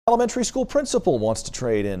Elementary school principal wants to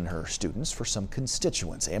trade in her students for some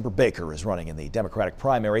constituents. Amber Baker is running in the Democratic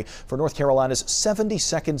primary for North Carolina's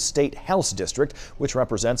 72nd State House District, which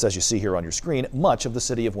represents, as you see here on your screen, much of the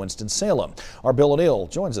city of Winston-Salem. Our Bill O'Neill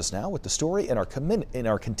joins us now with the story in our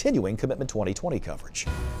continuing Commitment 2020 coverage.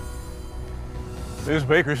 Ms.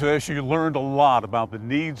 Baker says she learned a lot about the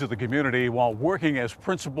needs of the community while working as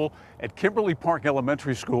principal at Kimberly Park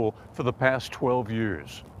Elementary School for the past 12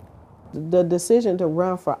 years. The decision to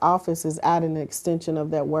run for office is out an extension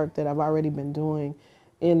of that work that I've already been doing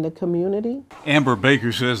in the community. Amber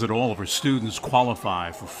Baker says that all of her students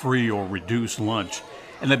qualify for free or reduced lunch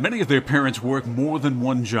and that many of their parents work more than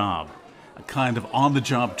one job, a kind of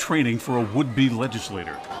on-the-job training for a would-be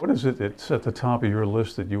legislator. What is it that's at the top of your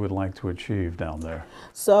list that you would like to achieve down there?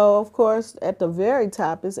 So, of course, at the very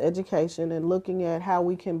top is education and looking at how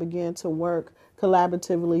we can begin to work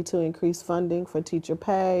collaboratively to increase funding for teacher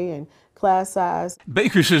pay and class size.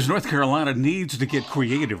 Baker says North Carolina needs to get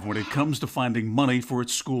creative when it comes to finding money for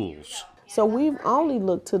its schools. So we've only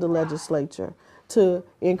looked to the legislature to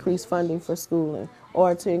increase funding for schooling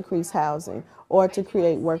or to increase housing or to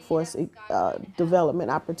create workforce development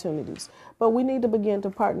opportunities. But we need to begin to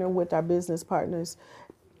partner with our business partners.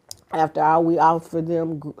 After all, we offer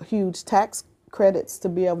them huge tax credits to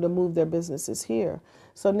be able to move their businesses here.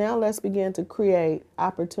 So now let's begin to create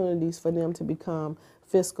opportunities for them to become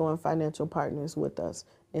fiscal and financial partners with us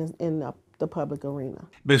in the public arena.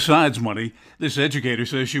 Besides money, this educator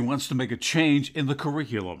says she wants to make a change in the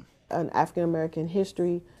curriculum. An African American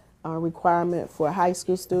history requirement for high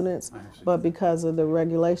school students, but because of the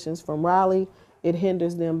regulations from Raleigh, it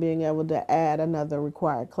hinders them being able to add another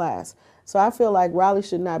required class. So I feel like Raleigh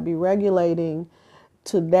should not be regulating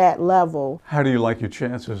to that level. How do you like your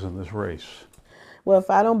chances in this race? Well,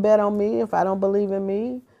 if I don't bet on me, if I don't believe in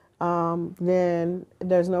me, then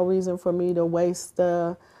there's no reason for me to waste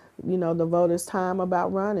the voters' time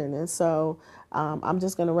about running. And so I'm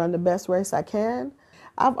just going to run the best race I can.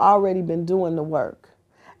 I've already been doing the work.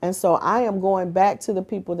 And so I am going back to the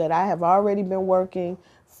people that I have already been working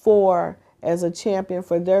for as a champion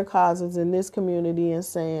for their causes in this community and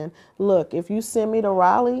saying, look, if you send me to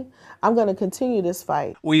Raleigh, I'm going to continue this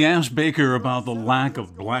fight. We asked Baker about the lack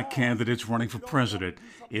of black candidates running for president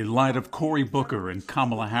in light of Cory Booker and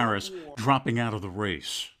Kamala Harris dropping out of the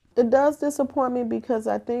race. It does disappoint me because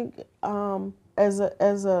I think as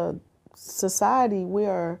a society, we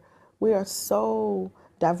are so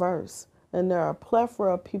diverse. And there are a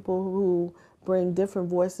plethora of people who bring different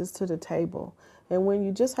voices to the table. And when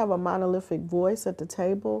you just have a monolithic voice at the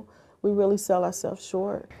table, we really sell ourselves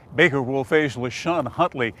short. Baker will face LaShawn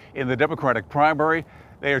Huntley in the Democratic primary.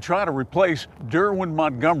 They are trying to replace Derwin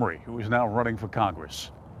Montgomery, who is now running for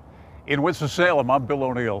Congress. In Winston-Salem, I'm Bill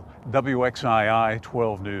O'Neill, WXII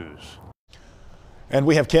 12 News. And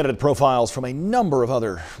we have candidate profiles from a number of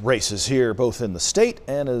other races here, both in the state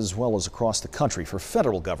and as well as across the country for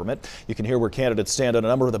federal government. You can hear where candidates stand on a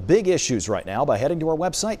number of the big issues right now by heading to our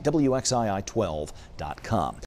website, WXII12.com.